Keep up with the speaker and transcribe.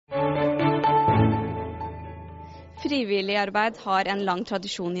Frivillig arbeid har en lang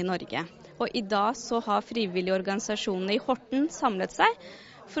tradisjon i Norge, og i dag så har frivillige organisasjoner i Horten samlet seg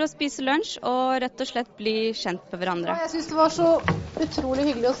for å spise lunsj og rett og slett bli kjent med hverandre. Jeg synes det var så utrolig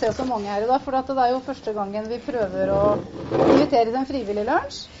hyggelig å se så mange her i dag, for det er jo første gangen vi prøver å invitere til en frivillig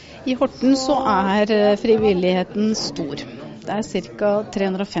lunsj. I Horten så er frivilligheten stor. Det er ca.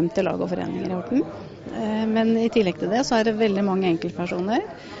 350 lag og foreninger i Horten, men i tillegg til det så er det veldig mange enkeltpersoner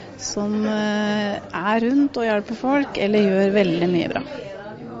som er rundt og hjelper folk, eller gjør veldig mye bra.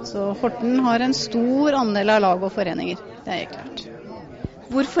 Så Horten har en stor andel av lag og foreninger, det er helt klart.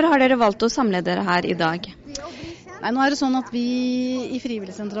 Hvorfor har dere valgt å samle dere her i dag? Nei, nå er det sånn at vi i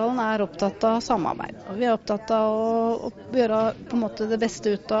Frivilligsentralen er opptatt av samarbeid. Og vi er opptatt av å gjøre på en måte det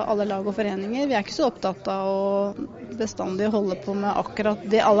beste ut av alle lag og foreninger. Vi er ikke så opptatt av å bestandig holde på med akkurat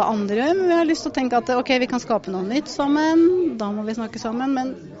det alle andre gjør, men vi har lyst til å tenke at ok, vi kan skape noe nytt sammen, da må vi snakke sammen,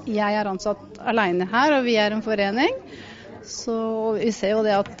 men jeg er ansatt alene her, og vi er en forening. Så vi ser jo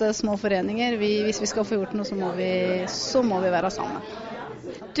det at små foreninger, hvis vi skal få gjort noe, så må vi være sammen.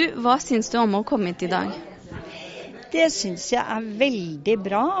 Du, hva syns du om å komme hit i dag? Det syns jeg er veldig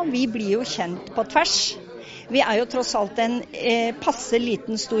bra. Vi blir jo kjent på tvers. Vi er jo tross alt en passe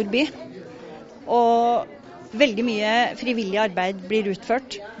liten stor by. Og veldig mye frivillig arbeid blir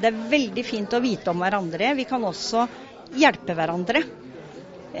utført. Det er veldig fint å vite om hverandre. Vi kan også hjelpe hverandre.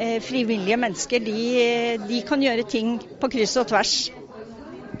 Frivillige mennesker, de kan gjøre ting på kryss og tvers.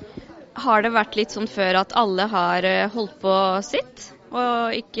 Har det vært litt sånn før at alle har holdt på sitt,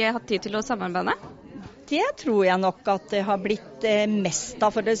 og ikke hatt tid til å samarbeide? Det tror jeg nok at det har blitt mest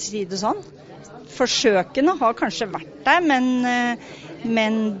av, for å si det sånn. Forsøkene har kanskje vært der,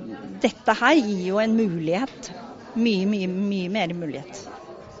 men dette her gir jo en mulighet. Mye mer mulighet.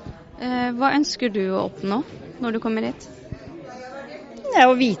 Hva ønsker du å oppnå når du kommer hit? Det er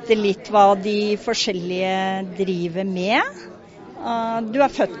å vite litt hva de forskjellige driver med. Du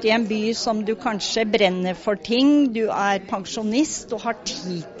er født i en by som du kanskje brenner for ting. Du er pensjonist og har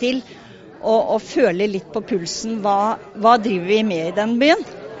tid til å føle litt på pulsen. Hva driver vi med i den byen?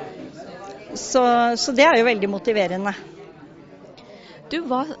 Så det er jo veldig motiverende. Du,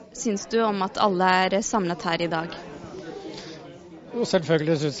 hva syns du om at alle er samlet her i dag? Jo,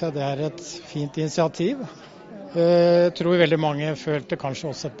 selvfølgelig synes jeg det er et fint initiativ. Jeg tror veldig mange følte kanskje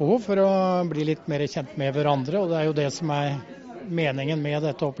også et behov for å bli litt mer kjent med hverandre, og det er jo det som er meningen med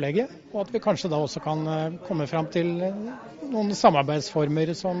dette opplegget, og at vi kanskje da også kan komme fram til noen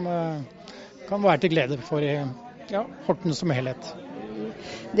samarbeidsformer som kan være til glede for Horten som helhet.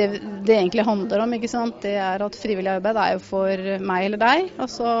 Det egentlig handler om, ikke sant? Det er at frivillig arbeid er jo for meg eller deg.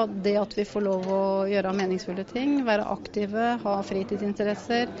 Altså det at vi får lov å gjøre meningsfulle ting, være aktive, ha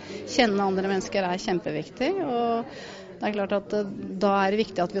fritidsinteresser, kjenne andre mennesker er kjempeviktig. Og det er klart at da er det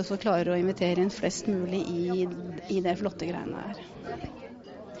viktig at vi også klarer å invitere inn flest mulig i det flotte greiene her.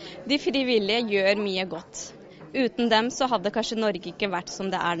 De frivillige gjør mye godt. Uten dem så hadde kanskje Norge ikke vært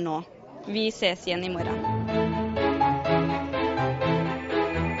som det er nå. Vi ses igjen i morgen.